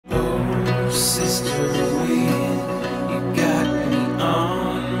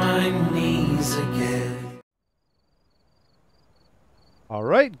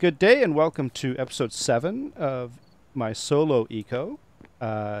right, good day and welcome to episode 7 of my solo eco.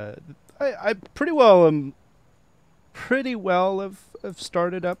 I pretty well have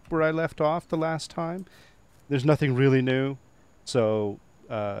started up where I left off the last time. There's nothing really new, so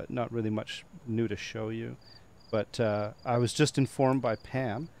not really much new to show you. But I was just informed by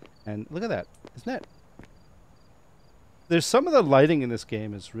Pam, and look at that. Isn't that... There's some of the lighting in this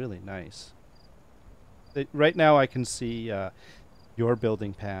game is really nice. Right now I can see your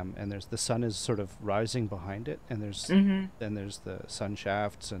building, Pam, and the sun is sort of rising behind it, and there's the sun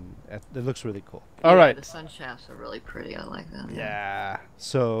shafts, and it looks really cool. All right, the sun shafts are really pretty. I like them. Yeah.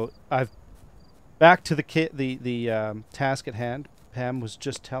 So back to the task at hand. Pam was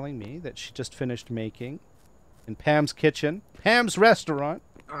just telling me that she just finished making in Pam's kitchen, Pam's restaurant.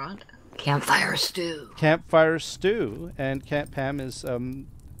 Right. Campfire stew. Campfire stew, and Pam is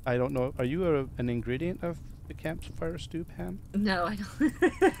I don't know. Are you an ingredient of the campfire stew, Pam? No, I don't.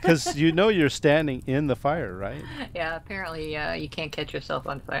 Because you're standing in the fire, right? Yeah, apparently you can't catch yourself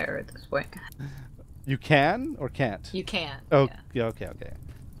on fire at this point. You can or can't? You can. Oh, yeah. Okay.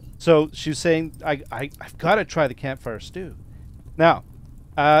 So she's saying I've got to try the campfire stew. Now,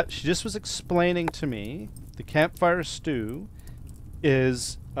 she just was explaining to me the campfire stew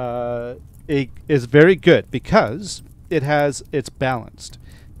is very good because it's balanced.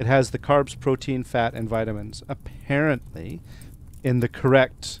 It has the carbs, protein, fat, and vitamins apparently in the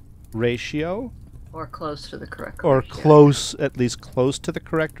correct ratio. Or close to the correct ratio. Or at least close to the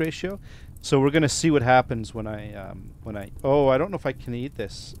correct ratio. So we're going to see what happens when I I don't know if I can eat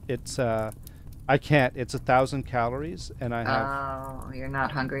this. It's I can't. It's 1,000 calories, and I have... Oh, you're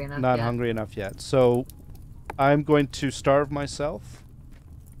not hungry enough yet? Not hungry enough yet. So I'm going to starve myself.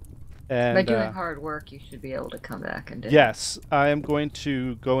 And, by doing hard work, you should be able to come back and do it. Yes, I am going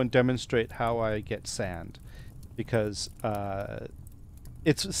to go and demonstrate how I get sand, because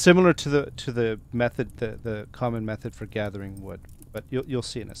it's similar to the method, the common method for gathering wood. But you'll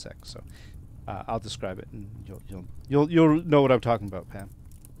see in a sec. So I'll describe it, and you'll know what I'm talking about, Pam.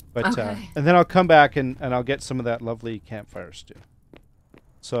 But okay. And then I'll come back and I'll get some of that lovely campfire stew.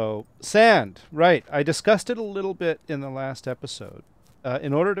 So sand, right? I discussed it a little bit in the last episode.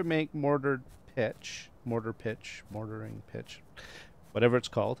 In order to make mortaring pitch, whatever it's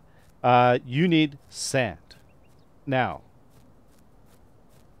called, you need sand. Now,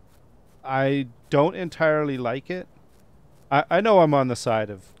 I don't entirely like it. I know I'm on the side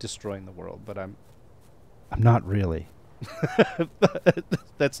of destroying the world, but I'm not really.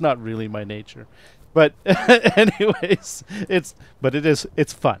 That's not really my nature. But anyways, it's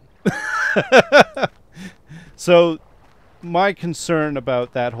fun. So my concern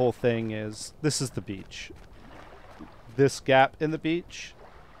about that whole thing is this is the beach. This gap in the beach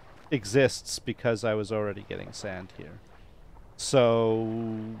exists because I was already getting sand here.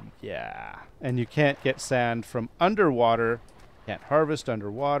 So, yeah. And you can't get sand from underwater. Can't harvest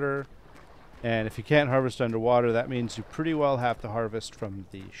underwater. And if you can't harvest underwater, that means you pretty well have to harvest from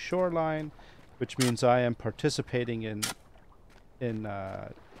the shoreline, which means I am participating in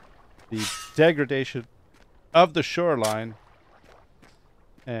the degradation of the shoreline.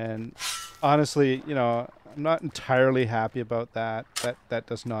 And honestly, I'm not entirely happy about that. That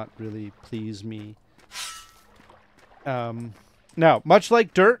does not really please me. Now, much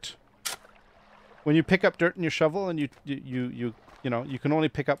like dirt, when you pick up dirt in your shovel and you can only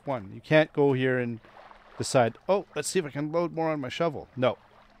pick up one. You can't go here and decide, oh, let's see if I can load more on my shovel. No,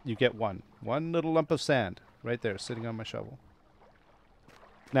 you get one little lump of sand right there sitting on my shovel.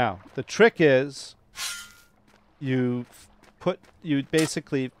 Now, the trick is you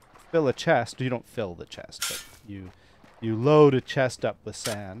basically fill a chest. You don't fill the chest, but you load a chest up with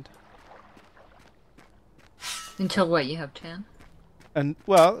sand. Until what? You have 10? And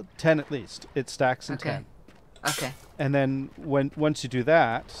well, 10 at least. It stacks in 10. Okay. And then once you do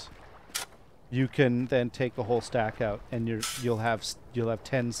that, you can then take a whole stack out, and you'll have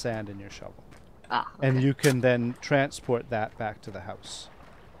 10 sand in your shovel. Ah. Okay. And you can then transport that back to the house.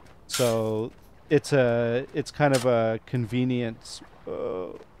 So it's kind of a convenience.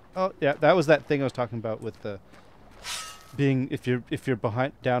 Oh yeah, that was that thing I was talking about with the being if you're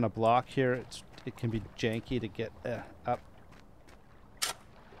down a block here, it can be janky to get up.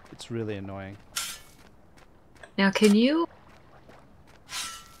 It's really annoying. Now, you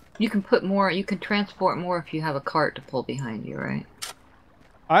can put more, you can transport more if you have a cart to pull behind you, right?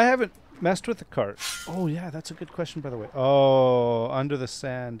 I haven't messed with the cart. Oh yeah, that's a good question, by the way. Oh, under the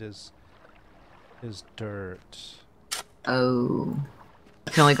sand is dirt. Oh.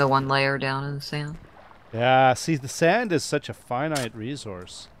 You can only go one layer down in the sand? Yeah, see, the sand is such a finite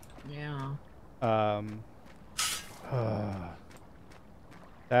resource. Yeah.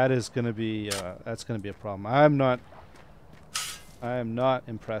 That is going to be that's going to be a problem. I am not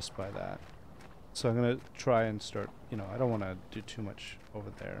impressed by that. So I'm going to try and start, you know, I don't want to do too much over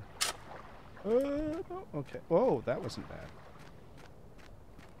there. No, okay. Whoa, that wasn't bad.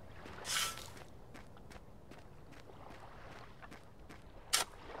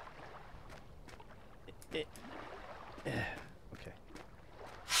 Okay.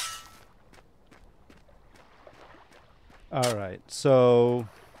 All right. So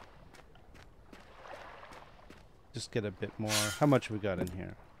just get a bit more. How much we got in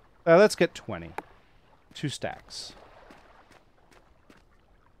here? Let's get 20. 2 stacks.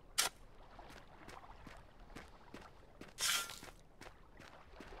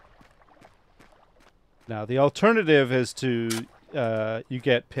 Now the alternative is to you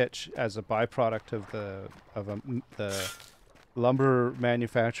get pitch as a byproduct of the lumber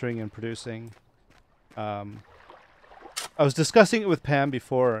manufacturing and producing. I was discussing it with Pam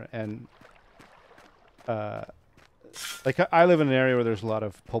before, and like I live in an area where there's a lot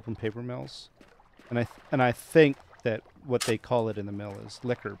of pulp and paper mills, and I think that what they call it in the mill is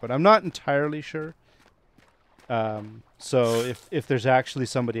liquor, but I'm not entirely sure. So if there's actually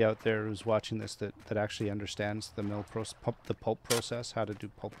somebody out there who's watching this that actually understands the mill the pulp process, how to do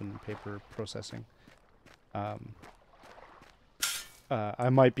pulp and paper processing, I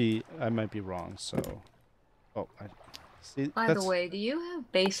might be wrong. So, I see. By the way, do you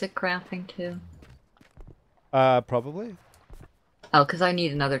have basic crafting too? Probably. Oh, because I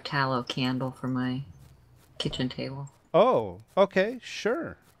need another tallow candle for my kitchen table. Oh, okay,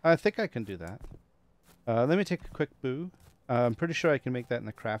 sure. I think I can do that. Let me take a quick boo. I'm pretty sure I can make that in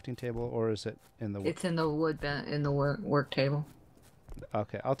the crafting table, or is it in the... It's in the in the work table.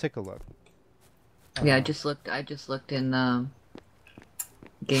 Okay, I'll take a look. Yeah, I just looked in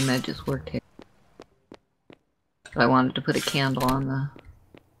Game Edge's work table. I wanted to put a candle on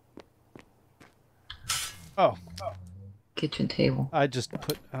the kitchen table. I just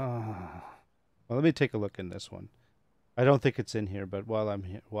put... well, let me take a look in this one. I don't think it's in here, but while I'm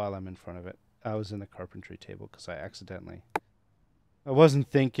in front of it, I was in the carpentry table because I wasn't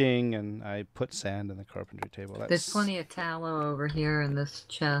thinking, and I put sand in the carpentry table. There's plenty of tallow over here in this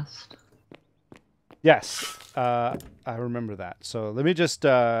chest. Yes, I remember that. So let me just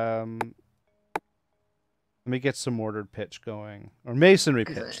let me get some mortared pitch going, or masonry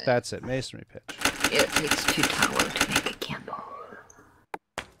pitch. That's it, masonry pitch. It takes 2 tallow to make a candle.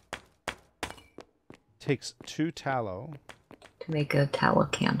 Takes 2 tallow to make a tallow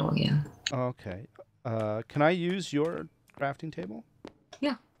candle. Yeah. Okay. Can I use your crafting table?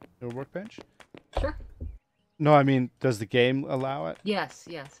 Yeah. Your workbench? Sure. No, I mean, does the game allow it? Yes,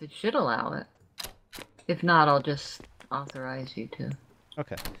 it should allow it. If not, I'll just authorize you to.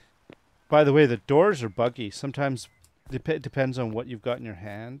 Okay. By the way, the doors are buggy. Sometimes it depends on what you've got in your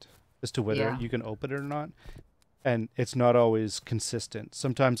hand as to whether you can open it or not. And it's not always consistent.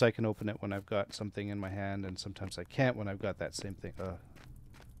 Sometimes I can open it when I've got something in my hand, and sometimes I can't when I've got that same thing.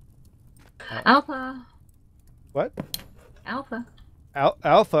 Alpha. What? Alpha.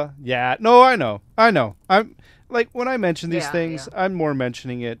 Alpha? Yeah. No, I know. I'm like, when I mention these things, I'm more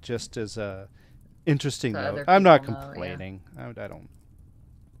mentioning it just as a interesting note. I'm not complaining. I don't.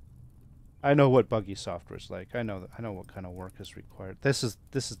 I know what buggy software is like. I know what kind of work is required. This is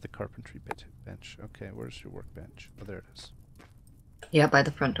the carpentry bench. Okay, where's your workbench? Oh, there it is. Yeah, by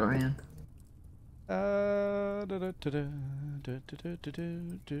the front door end.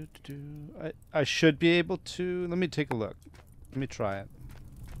 I should be able to. Let me take a look. Let me try it.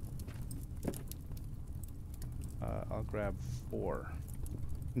 I'll grab 4.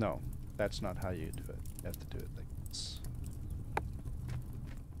 No, that's not how you do it. You have to do it like this.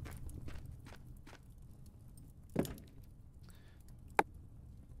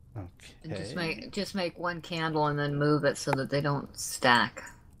 Okay. And just make 1 candle and then move it so that they don't stack.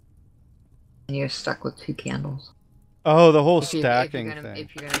 And you're stuck with 2 candles. Oh, the whole stacking thing.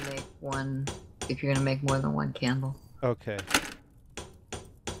 If you're gonna make more than 1 candle. Okay.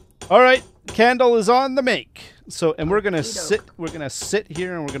 All right, candle is on the make. So, and we're gonna sit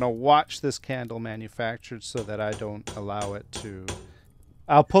here and we're gonna watch this candle manufactured so that I don't allow it to.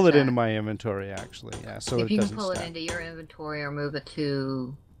 I'll pull it into my inventory actually. Yeah, so if you can pull it into your inventory or move it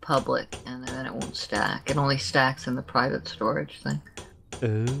to public, and then it won't stack. It only stacks in the private storage thing.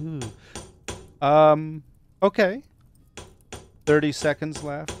 Ooh. Okay. 30 seconds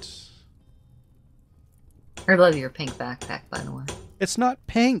left. I love your pink backpack, by the way. It's not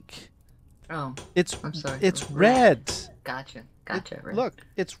pink. Oh. I'm sorry. It's red. Gotcha. Red. Look,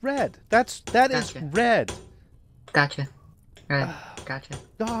 it's red. That is red. Gotcha. Right. Gotcha.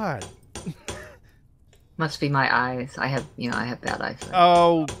 God. Must be my eyes. I have, I have bad eyesight.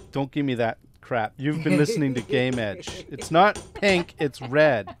 Oh, don't give me that crap. You've been listening to Game Edge. It's not pink, it's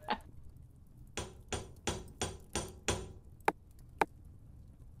red.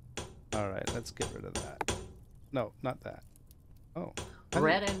 Alright, let's get rid of that. No, not that. Oh.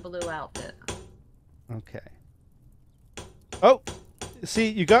 Red and blue outfit. Okay. Oh! See,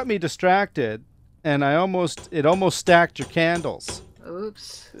 you got me distracted, and it almost stacked your candles.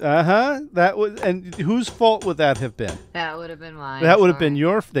 Oops. That was, and whose fault would that have been? That would have been mine. That would have been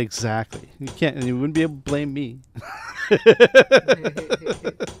your exactly. You can't, and you wouldn't be able to blame me.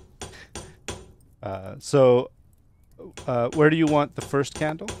 Where do you want the first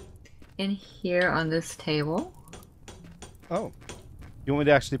candle? In here on this table. Oh, you want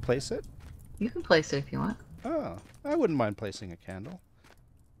me to actually place it? You can place it if you want. Oh, I wouldn't mind placing a candle.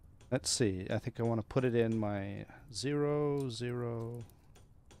 Let's see. I think I want to put it in my 0, 0,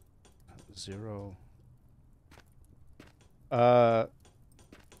 0. I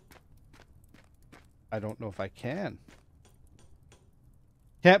don't know if I can.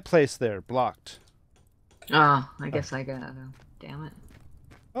 Can't place there. Blocked. Oh, I guess I got it. Damn it.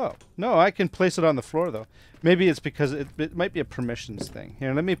 Oh, no, I can place it on the floor, though. Maybe it's because it might be a permissions thing.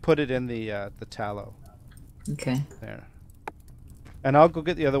 Here, let me put it in the tallow. Okay. There. And I'll go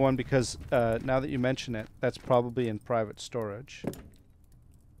get the other one because now that you mention it, that's probably in private storage.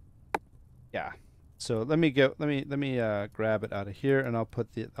 Yeah. So let me grab it out of here, and I'll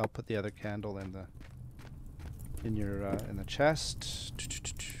put the other candle in the chest.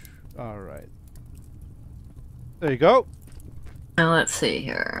 All right. There you go. Now let's see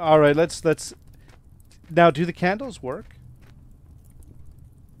here. All right, let's now, do the candles work?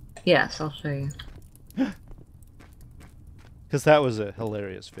 Yes, I'll show you. Because that was a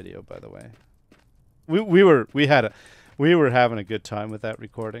hilarious video, by the way. We were having a good time with that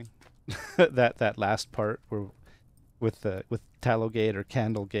recording. that last part where with Tallowgate or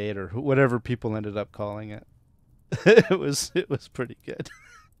Candlegate or whatever people ended up calling it. it was pretty good.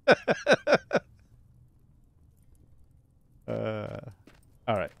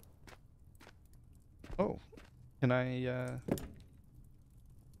 All right. Oh, can I?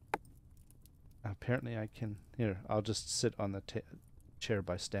 Apparently I can. Here, I'll just sit on the chair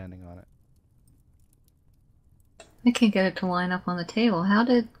by standing on it. I can't get it to line up on the table. How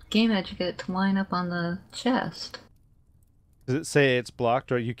did Game Edge get it to line up on the chest? Does it say it's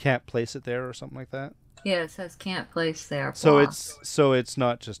blocked or you can't place it there or something like that? Yeah, it says can't place there. So blocked. it's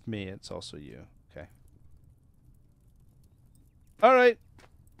not just me, it's also you. Okay. All right.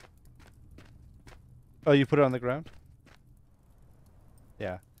 Oh, you put it on the ground?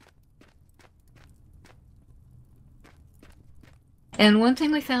 Yeah. And one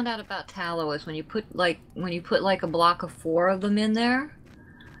thing we found out about tallow is when you put like a block of 4 of them in there,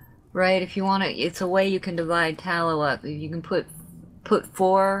 right? If you want to, it's a way you can divide tallow up. You can put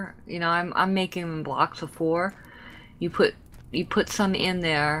 4. You know, I'm making them blocks of 4. You put some in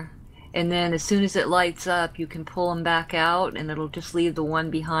there, and then as soon as it lights up, you can pull them back out, and it'll just leave the one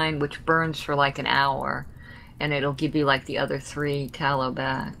behind, which burns for like an hour, and it'll give you like the other 3 tallow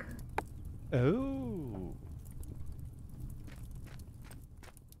back. Oh.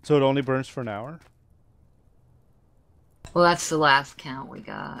 So it only burns for an hour? Well, that's the last count we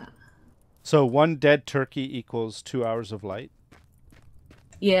got. So 1 dead turkey equals 2 hours of light?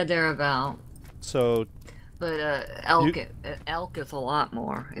 Yeah, thereabout. So... But elk is a lot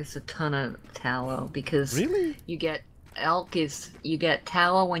more. It's a ton of tallow because really? you get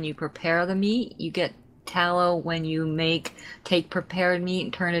tallow when you prepare the meat. You get tallow when you take prepared meat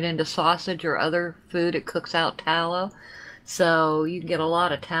and turn it into sausage or other food. It cooks out tallow. So you can get a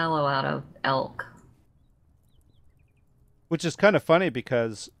lot of tallow out of elk. Which is kind of funny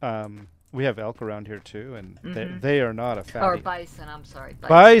because we have elk around here too, and they are not a fatty. Or bison, I'm sorry.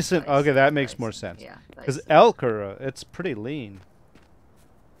 Bison. Okay, that makes more sense. Yeah. Because elk are, it's pretty lean.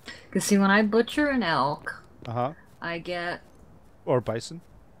 Because see, when I butcher an elk, I get... Or bison?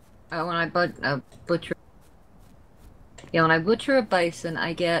 When I butcher... Yeah, when I butcher a bison,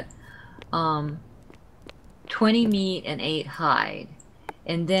 I get 20 meat and 8 hide.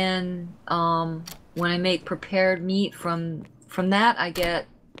 And then when I make prepared meat from that, I get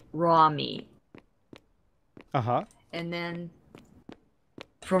raw meat. And then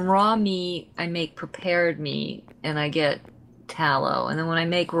from raw meat, I make prepared meat, and I get tallow. And then when I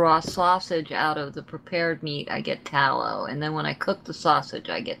make raw sausage out of the prepared meat, I get tallow. And then when I cook the sausage,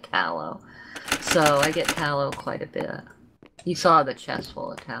 I get tallow. So I get tallow quite a bit. You saw the chest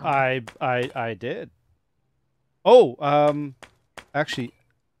full of tallow. I did. Oh, actually,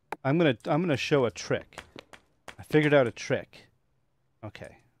 I'm gonna show a trick. I figured out a trick.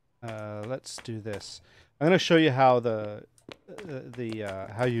 Okay, let's do this. I'm gonna show you how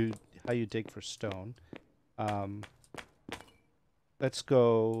how you dig for stone. Let's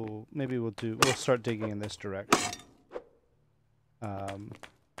go. Maybe we'll start digging in this direction.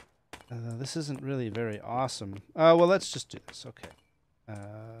 This isn't really very awesome. Well, let's just do this. Okay.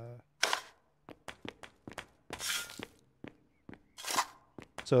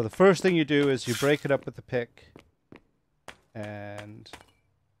 So the first thing you do is you break it up with the pick, and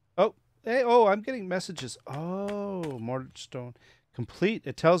I'm getting messages. Oh, mortared stone complete.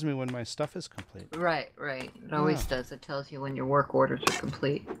 It tells me when my stuff is complete. Right. It always does. It tells you when your work orders are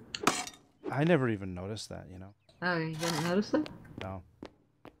complete. I never even noticed that, you know. Oh, you didn't notice it? No.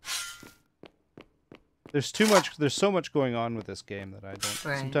 There's so much going on with this game that I don't.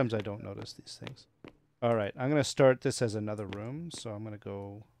 Right. Sometimes I don't notice these things. All right, I'm gonna start this as another room, so I'm gonna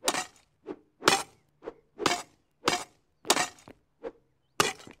go.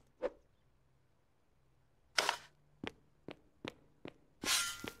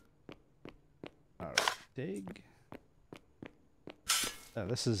 All right, dig.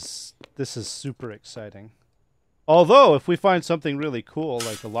 This is super exciting. Although, if we find something really cool,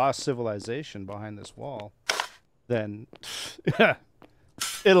 like a lost civilization behind this wall, then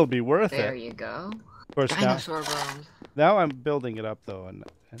it'll be worth it. There you go. Of course, Dinosaur bones. now I'm building it up, though, and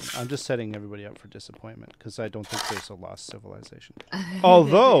I'm just setting everybody up for disappointment, because I don't think there's a lost civilization.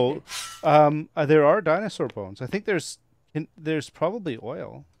 Although, there are dinosaur bones. I think there's probably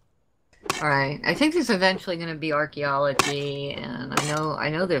oil. All right. I think there's eventually going to be archaeology, and I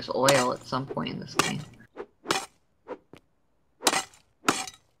know there's oil at some point in this game.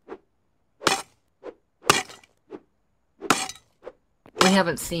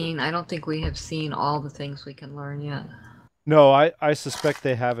 I don't think we have seen all the things we can learn yet. No, I suspect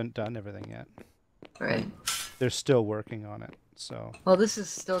they haven't done everything yet. Right. They're still working on it, so. Well, this has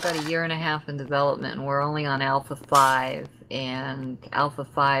still got 1.5 years in development, and we're only on Alpha 5, and Alpha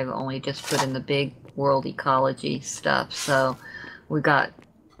 5 only just put in the big world ecology stuff, so we've got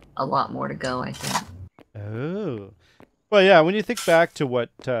a lot more to go, I think. Oh. Well, yeah, when you think back to what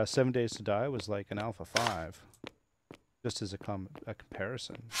 7 Days to Die was like in Alpha 5, just as a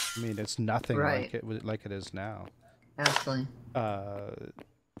comparison, I mean, it's nothing like it is now. Absolutely.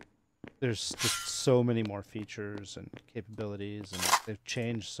 There's just so many more features and capabilities, and they've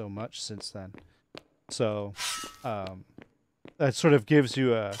changed so much since then. So that sort of gives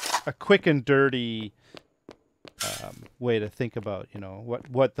you a quick and dirty way to think about, you know,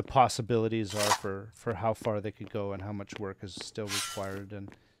 what the possibilities are for how far they could go and how much work is still required. And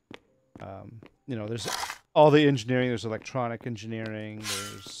you know, there's all the engineering, there's electronic engineering,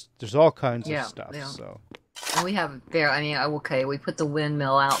 there's all kinds of stuff. Yeah. So. And we have we put the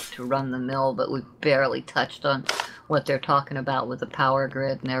windmill out to run the mill, but we've barely touched on what they're talking about with the power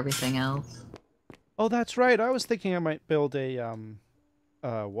grid and everything else. Oh, that's right. I was thinking I might build a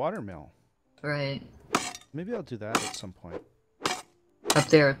water mill. Right. Maybe I'll do that at some point. Up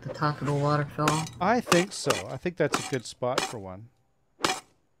there at the top of the waterfall? I think so. I think that's a good spot for one.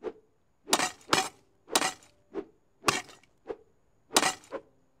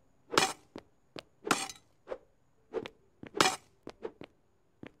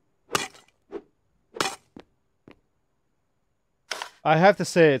 I have to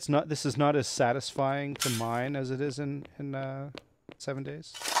say, this is not as satisfying to mine as it is in 7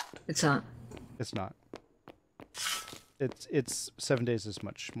 Days. It's not. It's not. It's 7 Days is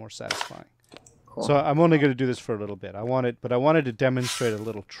much more satisfying. Cool. So I'm only going to do this for a little bit. I wanted to demonstrate a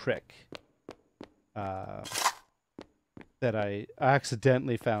little trick that I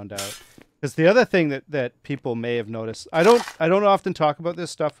accidentally found out. Because the other thing that people may have noticed, I don't often talk about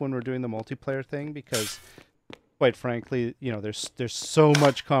this stuff when we're doing the multiplayer thing, because quite frankly, you know, there's so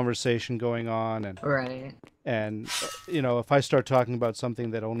much conversation going on, and right. And you know, if I start talking about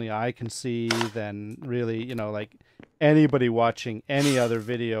something that only I can see, then really, you know, like anybody watching any other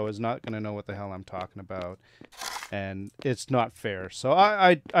video is not going to know what the hell I'm talking about, and it's not fair. So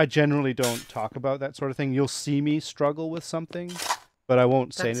I generally don't talk about that sort of thing. You'll see me struggle with something, but I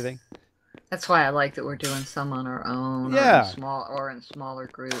won't say anything. That's why I like that we're doing some on our own, yeah, or in smaller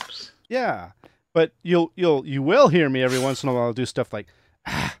groups. Yeah. But you will hear me every once in a while I'll do stuff like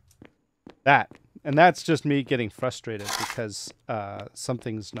that, and that's just me getting frustrated because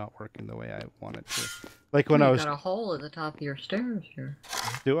something's not working the way I want it to. Like when I was. You got a hole at the top of your stairs here.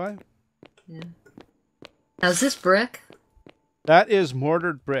 Do I? Yeah. Now is this brick? That is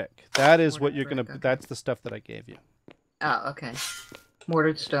mortared brick. That is Mortared what you're brick, gonna. okay. That's the stuff that I gave you. Oh, okay.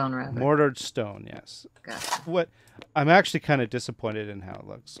 Mortared stone, rather. Mortared stone, yes. Gotcha. I'm actually kind of disappointed in how it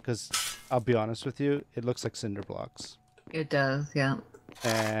looks, because I'll be honest with you, it looks like cinder blocks. It does, yeah.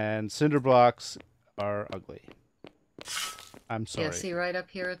 And cinder blocks are ugly. I'm sorry. Yeah, see right up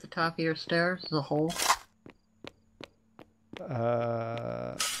here at the top of your stairs, the hole. Hang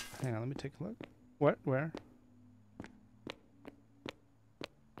on, let me take a look. What? Where?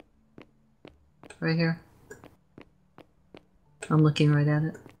 Right here. I'm looking right at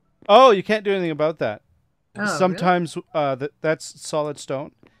it. Oh, you can't do anything about that. Oh, sometimes that's solid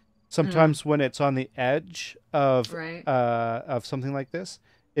stone. Sometimes when it's on the edge of something like this,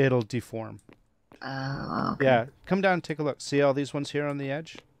 it'll deform. Oh, okay. Yeah, come down and take a look. See all these ones here on the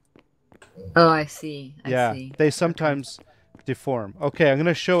edge? Oh, I see. I see. They sometimes deform. Okay, I'm going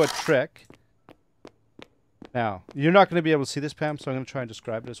to show a trick. Now, you're not going to be able to see this, Pam, so I'm going to try and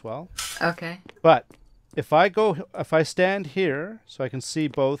describe it as well. Okay. But if I stand here, so I can see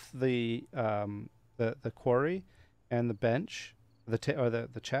both the quarry and the bench,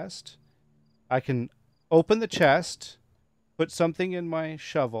 the chest, I can open the chest, put something in my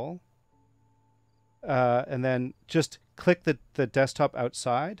shovel, and then just click the desktop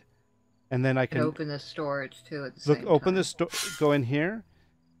outside, and then I can open the storage too at the same time. Open the go in here,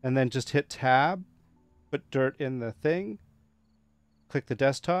 and then just hit tab, put dirt in the thing, click the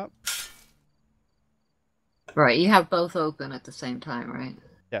desktop. Right, you have both open at the same time, right?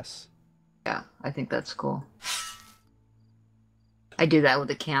 Yes. Yeah, I think that's cool. I do that with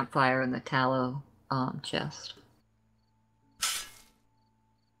the campfire and the tallow chest.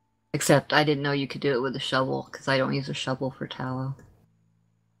 Except I didn't know you could do it with a shovel, because I don't use a shovel for tallow.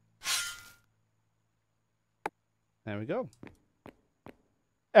 There we go.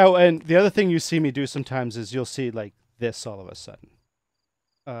 Oh, and the other thing you see me do sometimes is you'll see like this all of a sudden.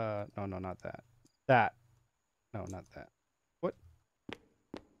 No, not that. That. No, not that. What?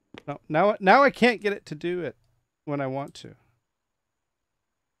 No, now I can't get it to do it when I want to.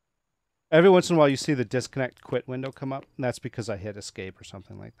 Every once in a while you see the disconnect quit window come up, and that's because I hit escape or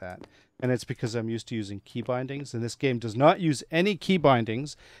something like that. And it's because I'm used to using key bindings, and this game does not use any key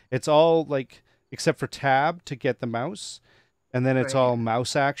bindings. It's all like, except for tab to get the mouse, and then it's all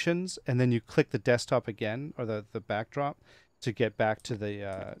mouse actions, and then you click the desktop again, or the backdrop, to get back to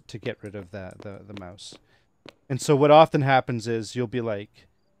the, to get rid of the mouse. And so what often happens is you'll be like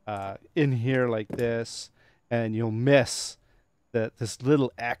in here like this, and you'll miss this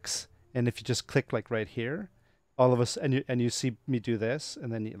little X. And if you just click like right here, all of us, and you see me do this, and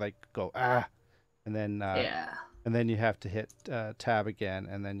then you like go and then you have to hit tab again,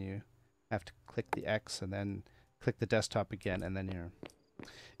 and then you have to click the X, and then click the desktop again, and then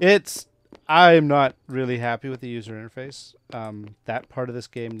I'm not really happy with the user interface. That part of this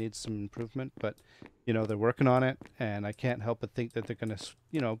game needs some improvement, but you know they're working on it, and I can't help but think that they're going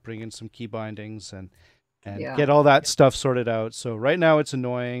to bring in some key bindings and get all that stuff sorted out. So right now it's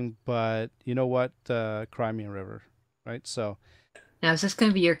annoying, but you know what? Cry me a river, right? So now is this going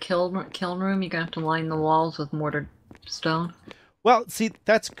to be your kiln room? You're going to have to line the walls with mortared stone? Well, see,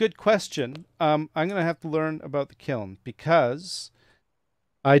 that's a good question. I'm going to have to learn about the kiln because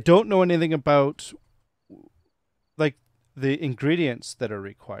I don't know anything about like the ingredients that are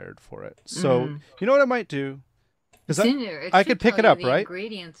required for it. So you know what I might do? I could pick it up, right?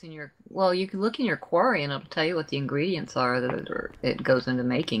 Ingredients in your you can look in your quarry and it'll tell you what the ingredients are that it goes into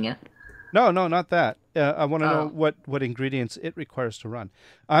making it. No, not that. I want to know what ingredients it requires to run.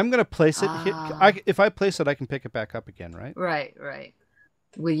 I'm going to place it here. If I place it, I can pick it back up again, right? Right.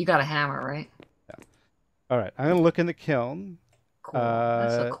 Well, you got a hammer, right? Yeah. All right. I'm going to look in the kiln. Cool.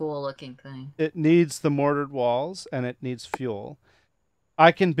 That's a cool looking thing. It needs the mortared walls and it needs fuel.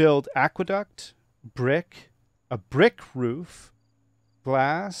 I can build aqueduct, brick, a brick roof,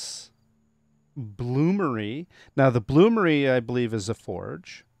 glass, bloomery. Now, the bloomery, I believe, is a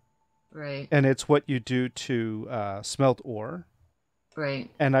forge. Right. And it's what you do to smelt ore. Right.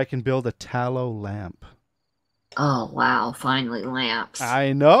 And I can build a tallow lamp. Oh, wow. Finally, lamps.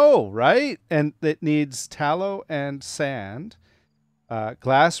 I know, right? And it needs tallow and sand.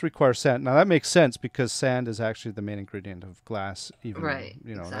 Glass requires sand. Now, that makes sense because sand is actually the main ingredient of glass. Even,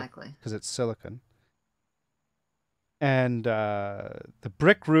 exactly. Because it's silicon. And the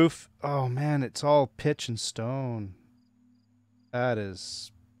brick roof, oh, man, it's all pitch and stone.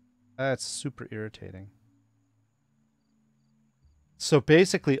 That's super irritating. So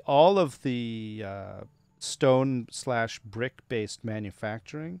basically, all of the stone/brick based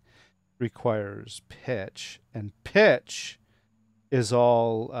manufacturing requires pitch, and pitch is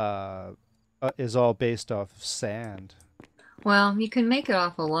all based off of sand. Well, you can make it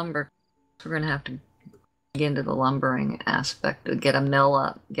off of lumber. We're gonna have to get into the lumbering aspect to get a mill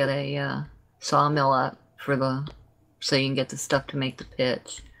up, get a sawmill up so you can get the stuff to make the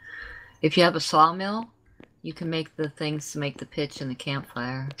pitch. If you have a sawmill, You can make the things to make the pitch in the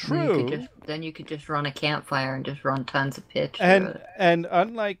campfire. True. Then you could just run a campfire and just run tons of pitch through it. And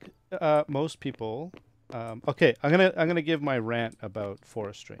unlike most people, okay, I'm gonna give my rant about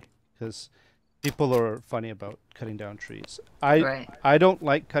forestry because people are funny about cutting down trees. Right. I don't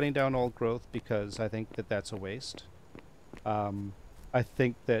like cutting down old growth because I think that that's a waste. I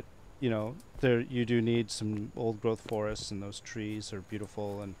think that there you do need some old growth forests, and those trees are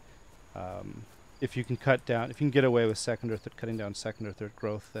beautiful. And if you can if you can get away with cutting down second or third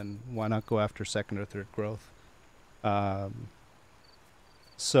growth, then why not go after second or third growth?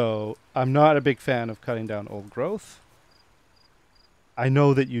 So I'm not a big fan of cutting down old growth. I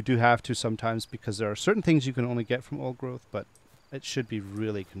know that you do have to sometimes because there are certain things you can only get from old growth, but it should be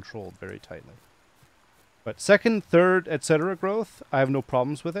really controlled very tightly. But second, third, etc. growth, I have no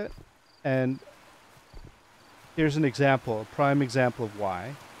problems with it. And here's an example, a prime example of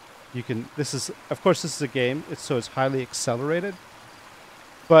why. You can, of course this is a game, so it's highly accelerated.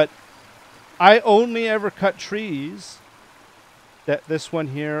 But I only ever cut trees, this one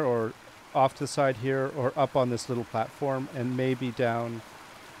here, or off to the side here, or up on this little platform, and maybe down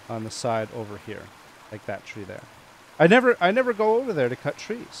on the side over here, like that tree there. I never go over there to cut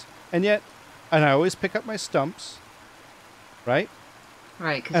trees. And I always pick up my stumps, right?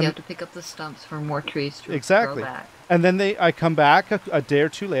 Right, because you have to pick up the stumps for more trees to exactly. grow back. And then I come back a day or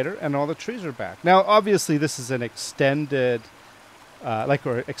two later, and all the trees are back. Now, obviously, this is an extended,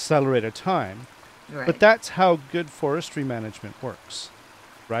 or accelerated time, Right. but that's how good forestry management works,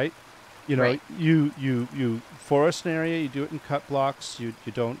 right? Right. You forest an area, you do it in cut blocks. You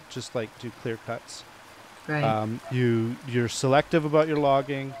don't just do clear cuts. Right. You're selective about your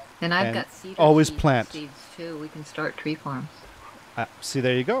logging. And I've got cedar always seeds, plant seeds too. We can start tree farms. See,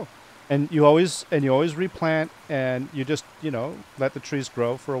 there you go. And you always replant, and you just let the trees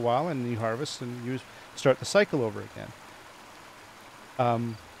grow for a while, and you harvest, and you start the cycle over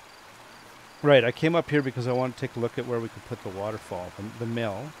again. Right, I came up here because I wanted to take a look at where we could put the waterfall, the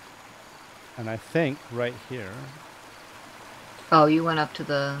mill, and I think right here. Oh, you went up to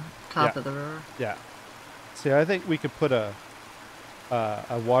the top of the river? Yeah. See, I think we could put a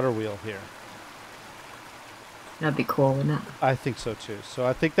water wheel here. That'd be cool, wouldn't it? I think so too. So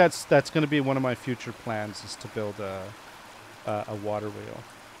I think that's going to be one of my future plans, is to build a water wheel.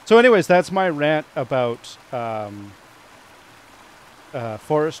 So, anyways, that's my rant about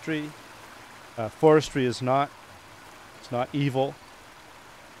forestry. Forestry is not evil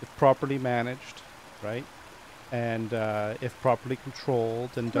if properly managed, right? And if properly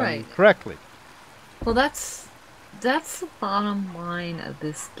controlled and done correctly. Well, that's the bottom line of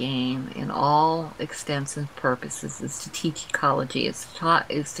this game in all extents and purposes, is to teach ecology, is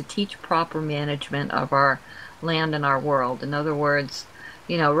to teach proper management of our land and our world. In other words,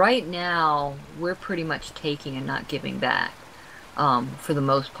 right now we're pretty much taking and not giving back, for the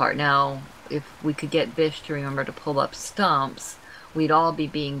most part. Now, if we could get Bish to remember to pull up stumps, we'd all be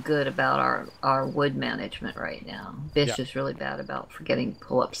being good about our wood management right now. Bish is really bad about forgetting to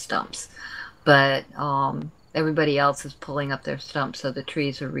pull up stumps. But everybody else is pulling up their stumps, so the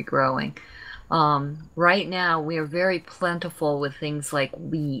trees are regrowing. Right now, we are very plentiful with things like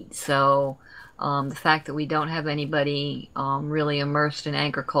wheat. So the fact that we don't have anybody really immersed in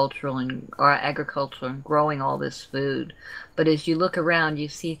agriculture and growing all this food. But as you look around, you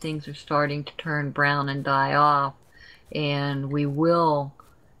see things are starting to turn brown and die off. And we will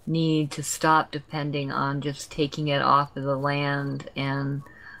need to stop depending on just taking it off of the land and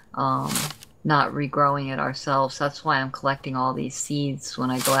not regrowing it ourselves. That's why I'm collecting all these seeds when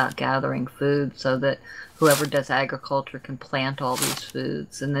I go out gathering food, so that whoever does agriculture can plant all these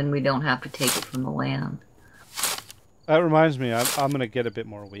foods, and then we don't have to take it from the land. That reminds me, I'm going to get a bit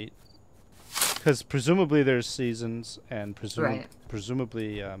more wheat, because presumably there's seasons, and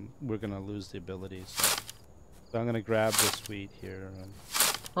presumably we're going to lose the abilities. So I'm going to grab this wheat here.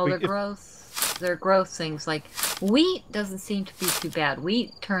 Well, they're growth things. Like wheat doesn't seem to be too bad.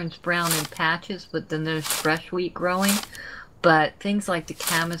 Wheat turns brown in patches, but then there's fresh wheat growing. But things like the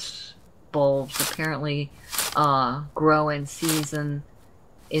camas bulbs apparently grow in season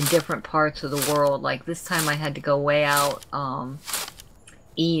in different parts of the world. Like this time I had to go way out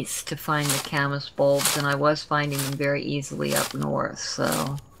east to find the camas bulbs, and I was finding them very easily up north.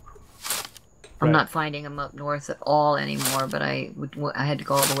 So I'm not finding them up north at all anymore, but I had to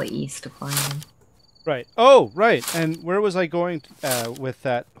go all the way east to find them. Right. Oh, right. And where was I going with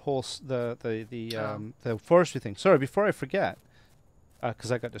that whole the forestry thing? Sorry, before I forget,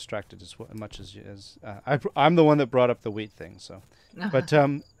 because I got distracted as much as I'm the one that brought up the wheat thing. So, but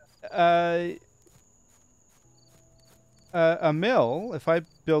a mill. If I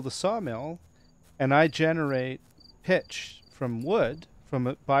build a sawmill, and I generate pitch from wood, from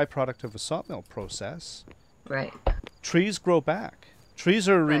a byproduct of a sawmill process, Right. trees grow back. Trees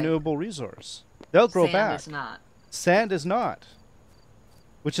are a Right. renewable resource. They'll grow back. Sand is not. Sand is not.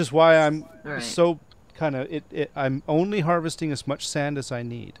 Which is why I'm Right. so kind of I'm only harvesting as much sand as I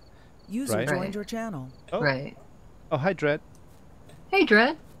need. User Right. joined your channel. Oh. Right. Oh, hi, Dread. Hey,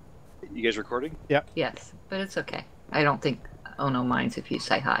 Dread. You guys recording? Yeah. Yes, but it's okay. I don't think Ono minds if you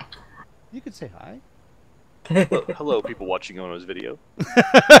say hi. You could say hi. Hello, people watching Ohno's video.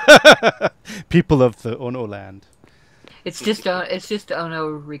 People of the Ono land. It's just Ono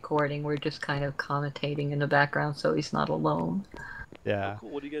recording. We're just kind of commentating in the background, so he's not alone. Yeah. Cool.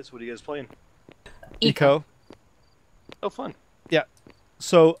 What are you guys playing? Eco. Oh, fun. Yeah.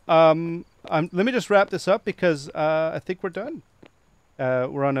 So let me just wrap this up because I think we're done.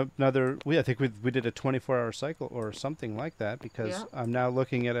 We're on another. I think we did a 24-hour cycle or something like that because Yeah. I'm now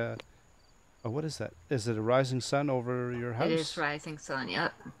looking at a. Oh, what is that? Is it a rising sun over your house? It is rising sun.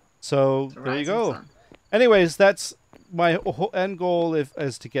 Yep. So It's a there you rising go. sun. Anyways, that's my end goal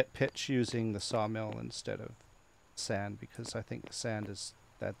is to get pitch using the sawmill instead of sand because I think sand is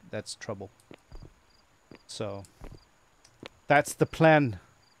that's trouble. So that's the plan.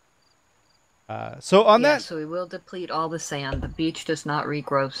 So on that So we will deplete all the sand. The beach does not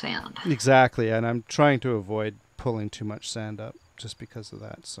regrow sand. exactly, and I'm trying to avoid pulling too much sand up just because of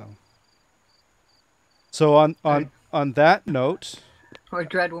that. So on that note. Or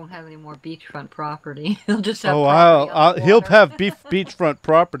Dread won't have any more beachfront property. He'll just have Oh, property on the he'll water. have beachfront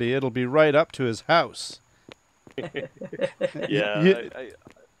property. It'll be right up to his house. Yeah, You-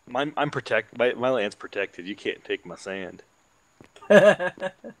 I'm protected. My land's protected. You can't take my sand.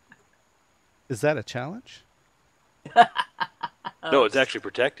 Is that a challenge? No, it's actually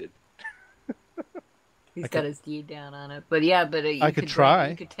protected. He's got his deed down on it. But yeah, but I could try.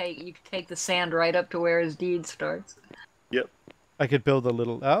 You could take the sand right up to where his deed starts. Yep. I could build a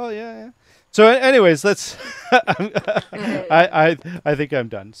little. Oh yeah. So, anyways, let's. I think I'm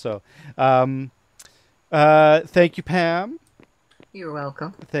done. So, thank you, Pam. You're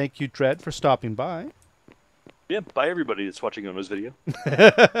welcome. Thank you, Dread, for stopping by. Yeah. Bye, everybody that's watching Ohno's video.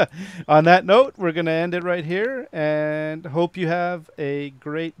 On that note, we're gonna end it right here, and hope you have a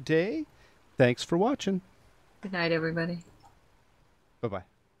great day. Thanks for watching. Good night, everybody. Bye bye.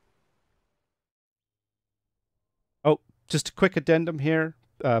 Oh, just a quick addendum here.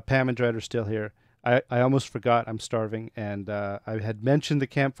 Pam and Dread are still here. I almost forgot I'm starving, and I had mentioned the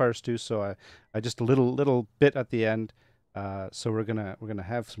campfire stew, so I just a little bit at the end. So we're gonna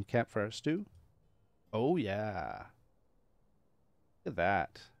have some campfire stew. Oh yeah, look at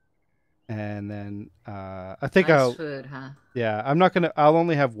that. And then I think Nice food, huh? yeah, I'm not gonna. I'll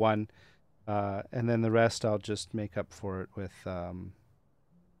only have one, and then the rest I'll just make up for it with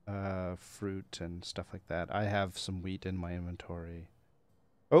fruit and stuff like that. I have some wheat in my inventory.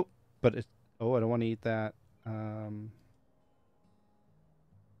 Oh, but I don't want to eat that. I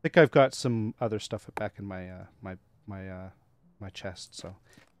think I've got some other stuff back in my my chest. So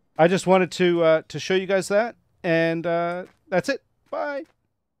I just wanted to show you guys that, and that's it. Bye.